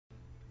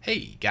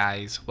Hey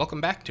guys,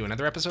 welcome back to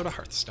another episode of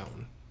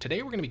Hearthstone.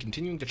 Today we're going to be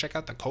continuing to check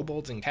out the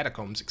Kobolds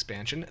Catacombs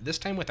expansion, this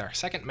time with our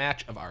second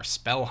match of our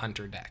Spell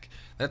Hunter deck.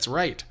 That's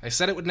right, I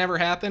said it would never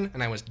happen,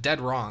 and I was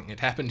dead wrong. It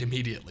happened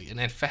immediately, and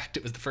in fact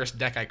it was the first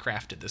deck I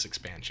crafted this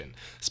expansion.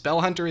 Spell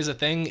Hunter is a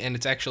thing, and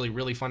it's actually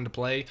really fun to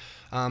play.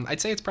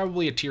 I'd say it's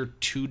probably a tier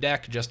 2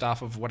 deck just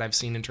off of what I've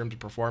seen in terms of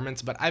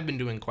performance, but I've been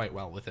doing quite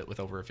well with it with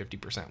over a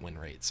 50% win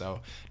rate,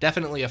 so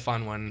definitely a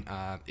fun one,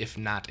 if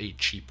not a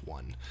cheap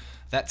one.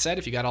 That said,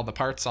 if you got all the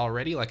parts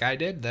already like I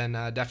did, then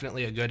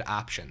definitely a good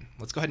option.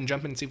 Let's go ahead and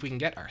jump in and see if we can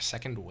get our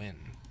second win.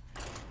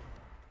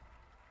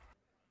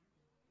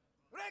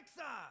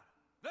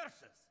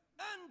 Versus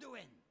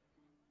Anduin.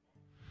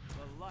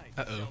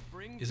 Uh-oh.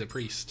 Is a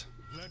priest.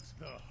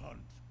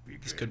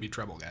 This could be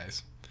trouble,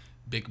 guys.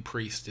 Big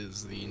Priest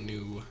is the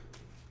new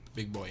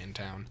big boy in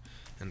town.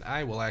 And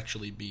I will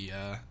actually be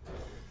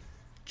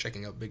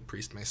checking out Big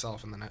Priest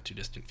myself in the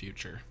not-too-distant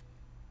future.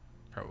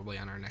 Probably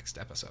on our next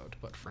episode.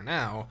 But for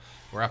now,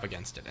 we're up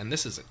against it. And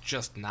this is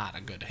just not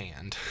a good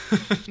hand.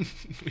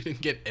 We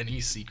didn't get any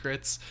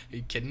secrets. Are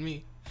you kidding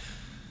me?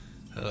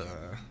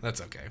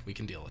 That's okay. We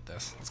can deal with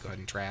this. Let's go ahead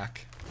and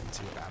track and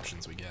see what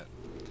options we get.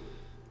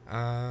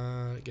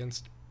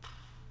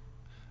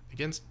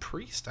 Against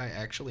Priest, I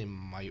actually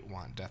might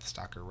want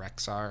Deathstalker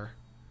Rexxar.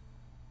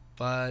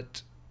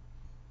 But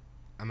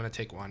I'm going to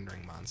take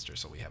Wandering Monster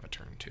so we have a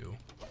turn 2.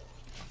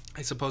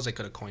 I suppose I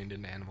could have coined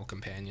an Animal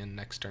Companion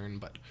next turn,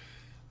 but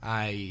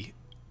I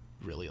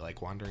really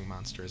like Wandering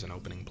Monster as an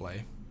opening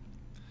play.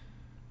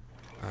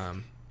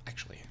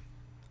 Actually,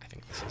 I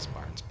think this is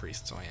Barnes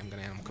Priest, so I am going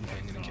to Animal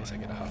Companion in case I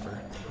get a Huffer.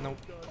 Nope,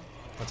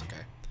 that's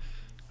okay.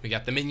 We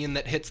got the minion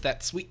that hits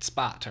that sweet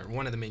spot, or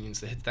one of the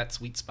minions that hits that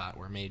sweet spot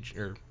where Mage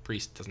or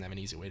Priest doesn't have an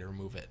easy way to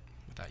remove it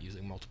without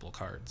using multiple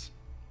cards.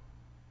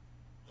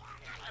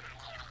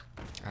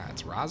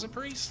 It's Raza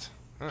Priest?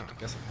 Oh,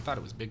 I thought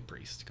it was Big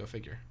Priest. Go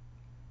figure.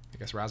 I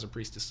guess Raza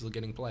Priest is still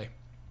getting play.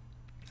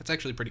 That's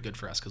actually pretty good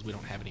for us because we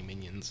don't have any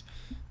minions,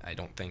 I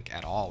don't think,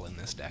 at all in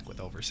this deck with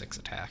over 6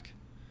 attack.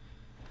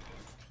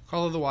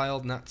 Call of the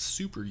Wild, not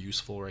super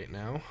useful right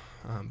now,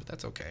 but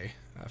that's okay.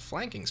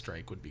 Flanking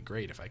Strike would be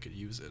great if I could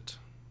use it.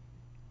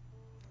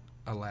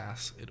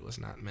 Alas, it was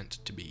not meant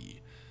to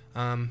be.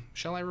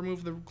 Shall I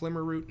remove the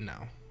Glimmer Root?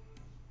 No.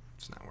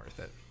 It's not worth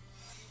it.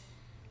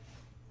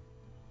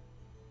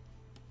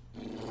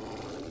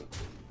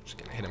 Just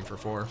gonna hit him for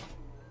 4.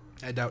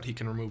 I doubt he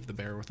can remove the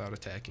bear without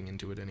attacking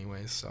into it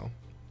anyways, so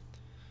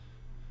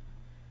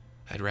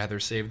I'd rather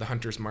save the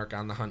Hunter's Mark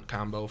on the Hunt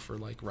combo for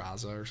like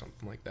Raza or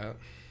something like that.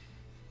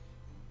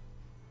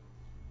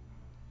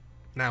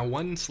 Now,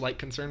 one slight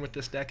concern with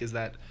this deck is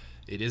that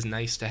it is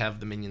nice to have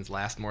the minions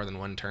last more than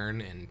one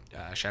turn, and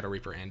Shadow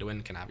Reaper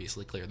Anduin can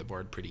obviously clear the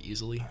board pretty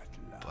easily,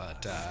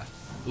 but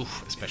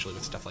especially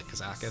with stuff like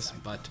Kazakus,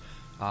 but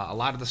a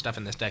lot of the stuff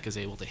in this deck is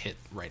able to hit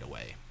right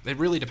away. It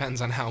really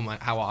depends on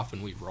how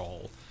often we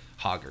roll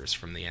Hoggers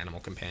from the Animal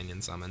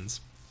Companion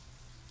summons.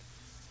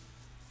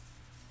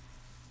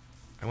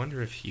 I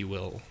wonder if he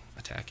will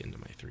attack into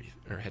my 3,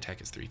 or attack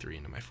his 3/3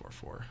 into my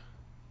 4/4.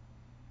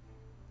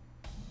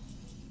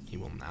 He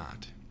will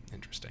not.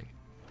 Interesting.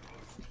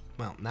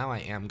 Well, now I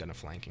am gonna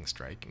Flanking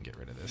Strike and get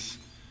rid of this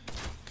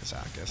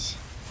Kazakus.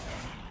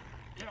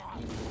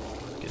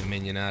 Get a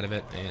minion out of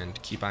it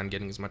and keep on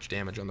getting as much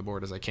damage on the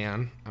board as I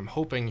can. I'm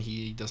hoping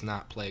he does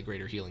not play a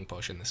Greater Healing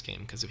Potion this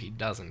game, because if he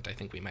doesn't, I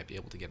think we might be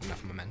able to get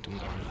enough momentum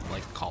going with,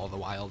 like, Call of the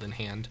Wild in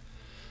hand.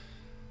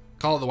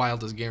 Call of the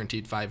Wild is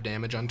guaranteed 5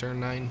 damage on turn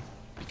 9,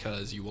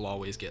 because you will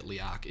always get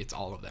Leok. It's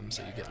all of them,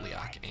 so you get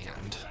Leok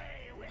and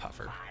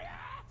Huffer.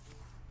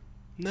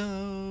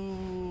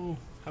 No!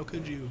 How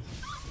could you?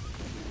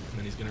 And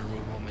then he's gonna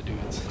remove all my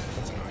dudes.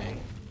 That's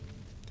annoying.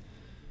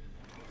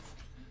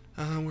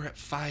 We're at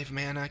 5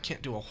 mana. I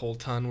can't do a whole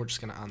ton. We're just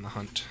gonna on the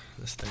hunt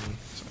this thing,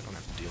 so I don't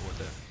have to deal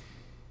with it.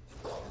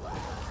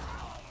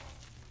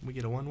 We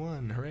get a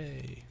 1/1.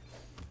 Hooray!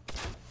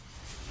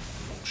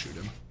 Won't shoot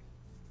him.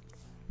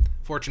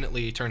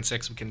 Fortunately, turn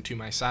 6 we can to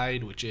my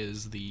side, which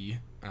is the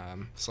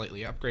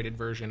slightly upgraded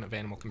version of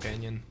Animal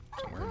Companion.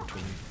 Somewhere in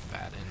between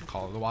that and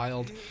Call of the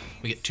Wild.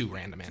 We get 2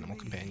 random Animal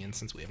Companions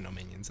since we have no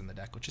minions in the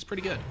deck, which is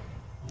pretty good.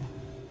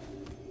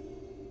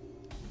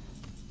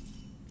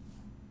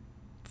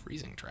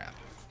 Freezing Trap.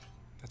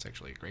 That's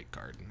actually a great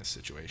card in this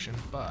situation,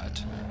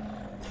 but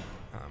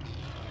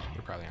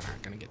we're probably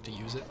not going to get to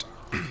use it.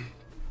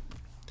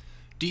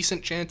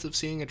 Decent chance of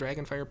seeing a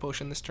Dragonfire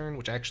Potion this turn,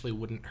 which actually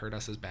wouldn't hurt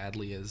us as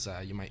badly as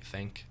you might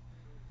think.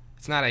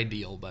 It's not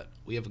ideal, but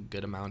we have a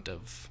good amount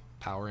of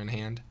power in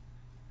hand.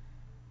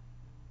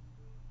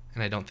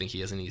 And I don't think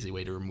he has an easy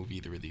way to remove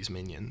either of these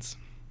minions.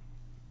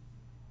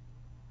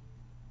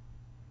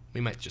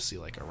 We might just see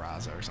like a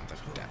Raza or something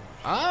like that.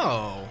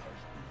 Oh!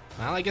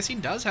 Well, I guess he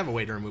does have a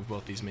way to remove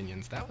both these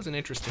minions. That was an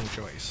interesting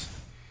choice.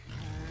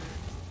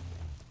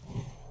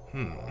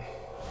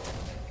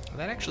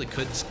 That actually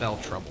could spell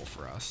trouble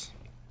for us.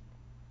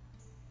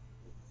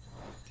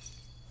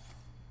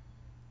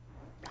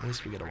 At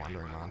least we get a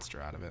Wandering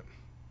Monster out of it.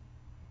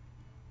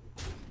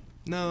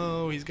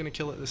 No, he's gonna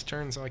kill it this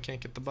turn, so I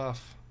can't get the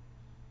buff.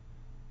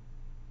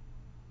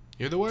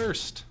 You're the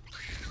worst.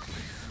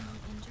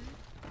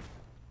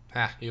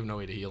 Ha, you have no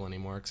way to heal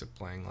anymore except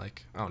playing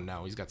like... Oh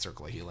no, he's got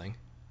Circle of Healing.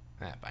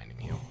 Binding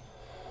Heal.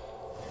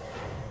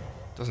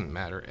 Doesn't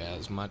matter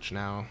as much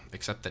now,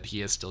 except that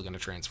he is still going to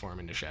transform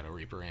into Shadow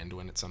Reaper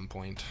Anduin at some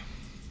point.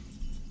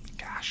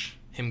 Gosh,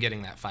 him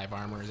getting that 5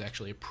 armor is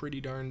actually a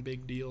pretty darn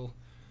big deal.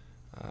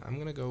 I'm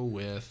going to go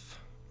with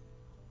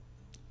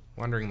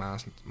Wandering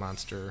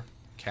Monster,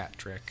 Cat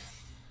Trick.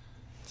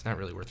 It's not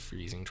really worth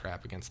Freezing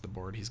Trap against the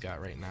board he's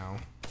got right now.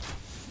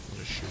 We'll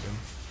just shoot him.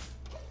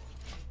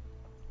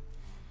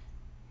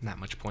 Not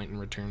much point in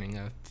returning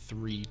a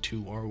 3,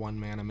 2, or 1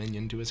 mana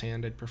minion to his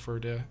hand. I'd prefer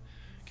to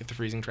get the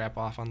Freezing Trap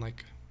off on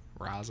like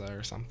Raza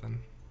or something.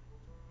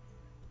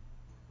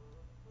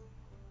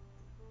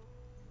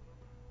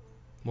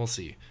 We'll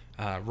see.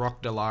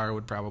 Rhok'delar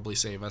would probably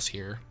save us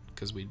here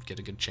because we'd get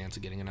a good chance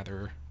of getting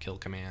another kill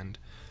command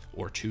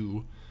or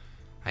 2.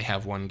 I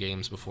have won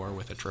games before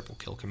with a triple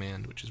kill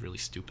command, which is really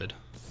stupid.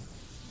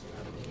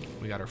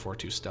 We got our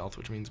 4/2 stealth,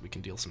 which means we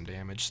can deal some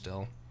damage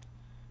still.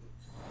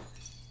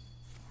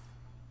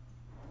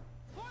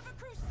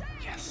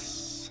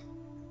 Yes.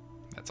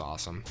 That's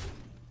awesome.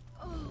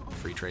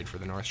 Free trade for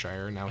the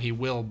Northshire. Now he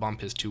will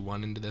bump his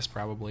 2/1 into this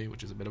probably,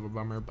 which is a bit of a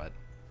bummer, but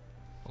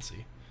we'll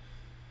see.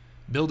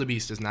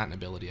 Build-A-Beast is not an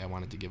ability I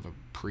wanted to give a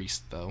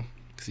priest though,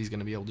 because he's going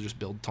to be able to just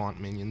build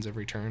taunt minions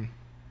every turn.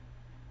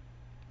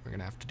 We're going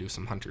to have to do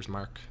some Hunter's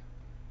Mark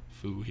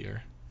foo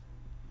here.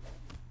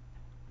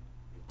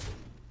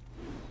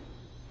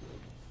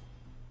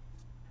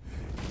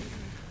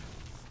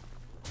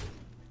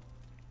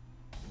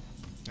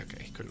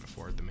 Okay, he couldn't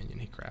afford the minion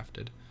he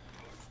crafted.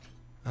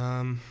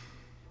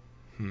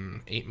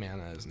 8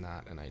 mana is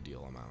not an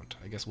ideal amount.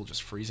 I guess we'll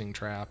just Freezing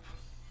Trap.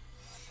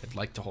 I'd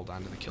like to hold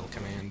on to the kill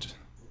command.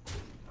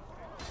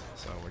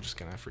 So we're just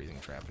gonna Freezing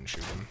Trap and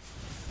shoot him.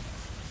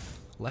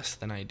 Less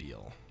than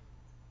ideal.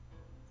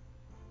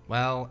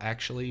 Well,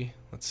 actually,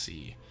 let's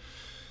see.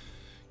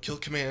 Kill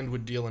command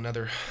would deal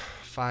another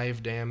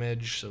 5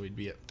 damage, so we'd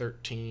be at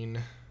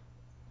 13.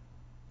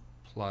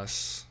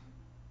 Plus,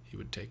 he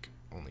would take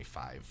only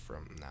 5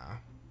 from now.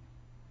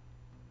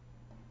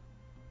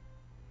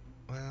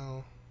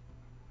 Well,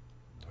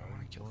 do I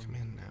want to kill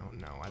command now?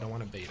 No, I don't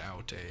want to bait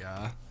out a.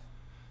 I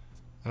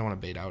don't want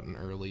to bait out an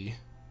early.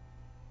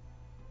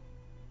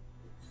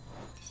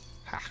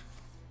 Ha!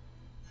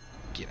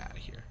 Get out of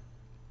here.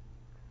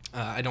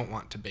 I don't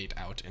want to bait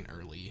out an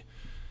early.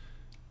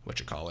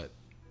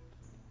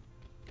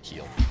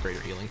 Heal.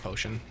 Greater Healing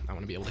Potion. I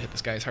want to be able to hit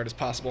this guy as hard as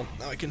possible.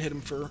 Now I can hit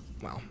him for.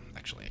 Well,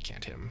 actually, I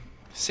can't hit him.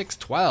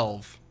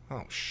 612.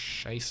 Oh,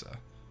 scheisse.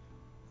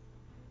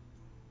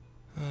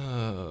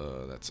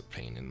 That's a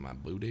pain in my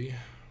booty.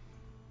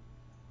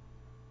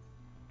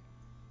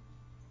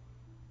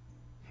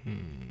 What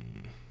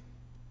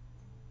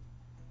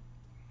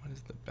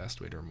is the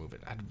best way to remove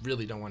it? I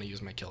really don't want to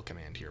use my kill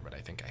command here, but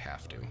I think I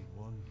have to.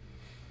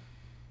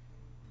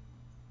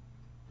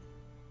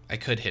 I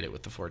could hit it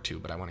with the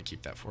 4/2, but I want to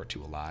keep that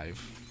 4/2 alive.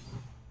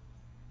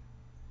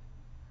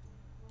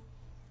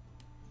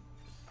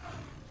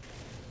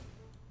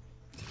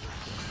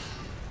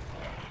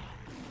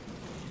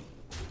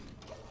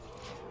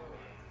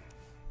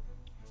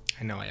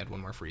 I know I had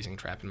one more Freezing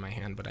Trap in my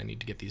hand, but I need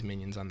to get these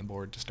minions on the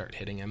board to start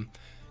hitting him,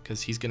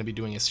 because he's going to be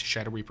doing his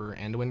Shadow Reaper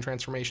Anduin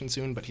transformation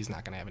soon, but he's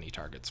not going to have any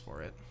targets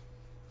for it,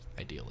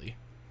 ideally.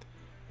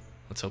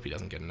 Let's hope he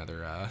doesn't get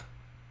another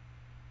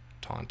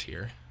taunt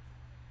here.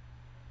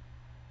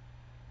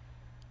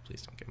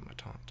 Please don't give him a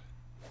taunt.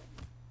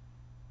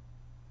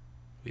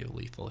 We have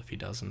lethal if he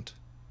doesn't.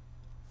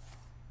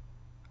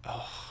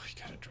 Oh, he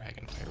got a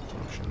Dragonfire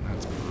potion.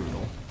 That's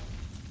brutal.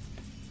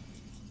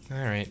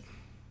 Alright.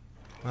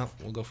 Well,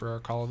 we'll go for our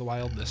Call of the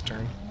Wild this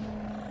turn.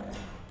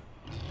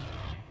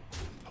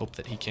 Hope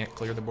that he can't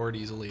clear the board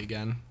easily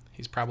again.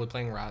 He's probably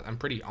playing Raza. I'm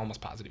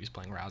almost positive he's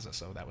playing Raza,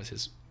 so that was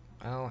his...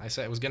 Well,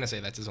 I was going to say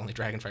that's his only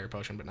Dragonfire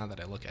potion, but now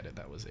that I look at it,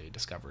 that was a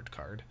discovered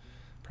card.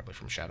 Probably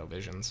from Shadow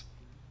Visions.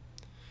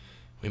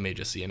 We may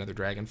just see another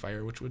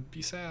Dragonfire, which would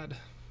be sad.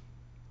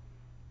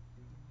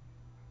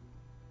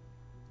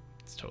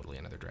 It's totally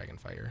another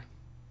Dragonfire.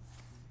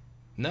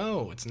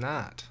 No, it's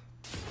not.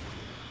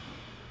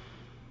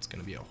 It's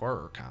going to be a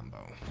horror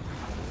combo.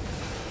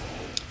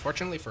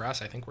 Fortunately for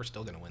us, I think we're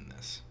still going to win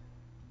this.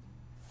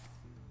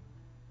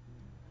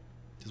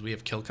 Because we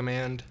have kill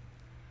command.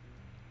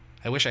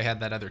 I wish I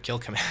had that other kill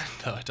command,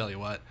 though, I tell you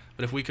what.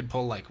 But if we could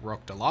pull, like,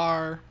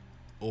 Rhok'delar,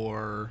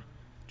 or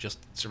just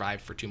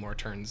survive for 2 more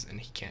turns and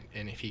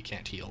if he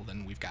can't heal,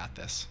 then we've got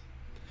this.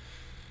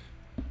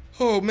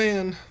 Oh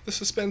man, the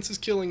suspense is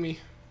killing me.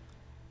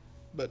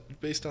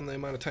 But based on the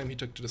amount of time he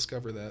took to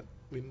discover that,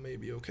 we may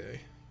be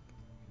okay.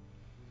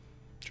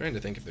 Trying to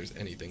think if there's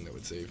anything that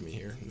would save me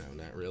here. No,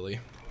 not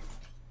really.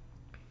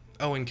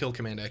 Oh, and kill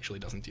command actually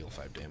doesn't deal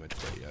 5 damage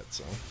quite yet,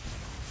 so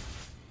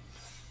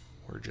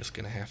we're just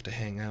gonna have to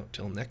hang out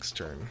till next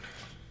turn,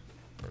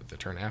 or the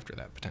turn after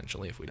that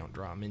potentially, if we don't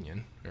draw a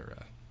minion or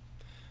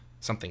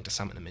something to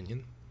summon a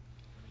minion.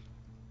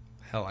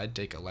 Hell, I'd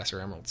take a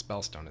Lesser Emerald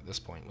Spellstone at this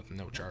point with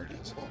no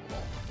charges.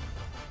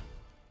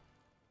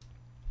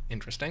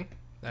 Interesting.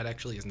 That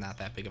actually is not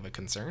that big of a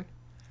concern.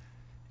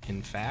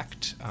 In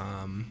fact,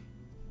 oh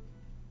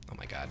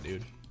my god,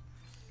 dude.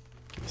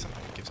 Give me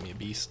something that gives me a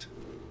beast.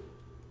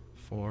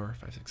 4,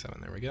 5, 6,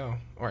 7, there we go.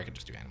 Or I could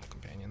just do Animal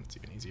Companion, it's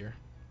even easier.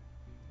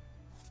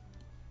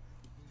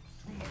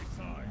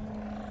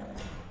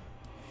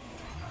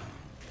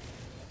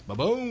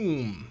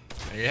 Ba-boom!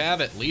 There you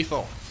have it,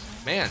 lethal.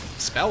 Man,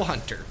 Spell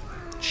Hunter.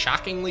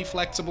 Shockingly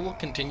flexible,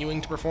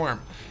 continuing to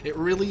perform. It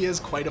really is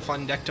quite a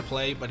fun deck to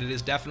play, but it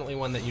is definitely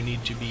one that you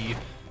need to be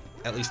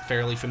at least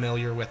fairly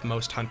familiar with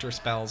most Hunter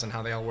spells and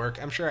how they all work.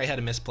 I'm sure I had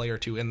a misplay or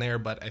two in there,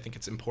 but I think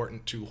it's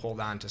important to hold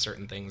on to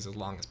certain things as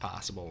long as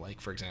possible,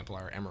 like, for example,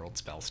 our Emerald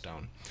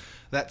Spellstone.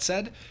 That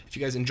said, if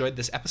you guys enjoyed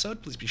this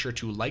episode, please be sure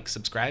to like,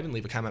 subscribe, and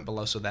leave a comment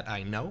below so that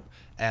I know.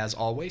 As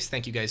always,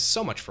 thank you guys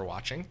so much for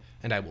watching,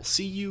 and I will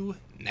see you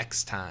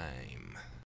next time.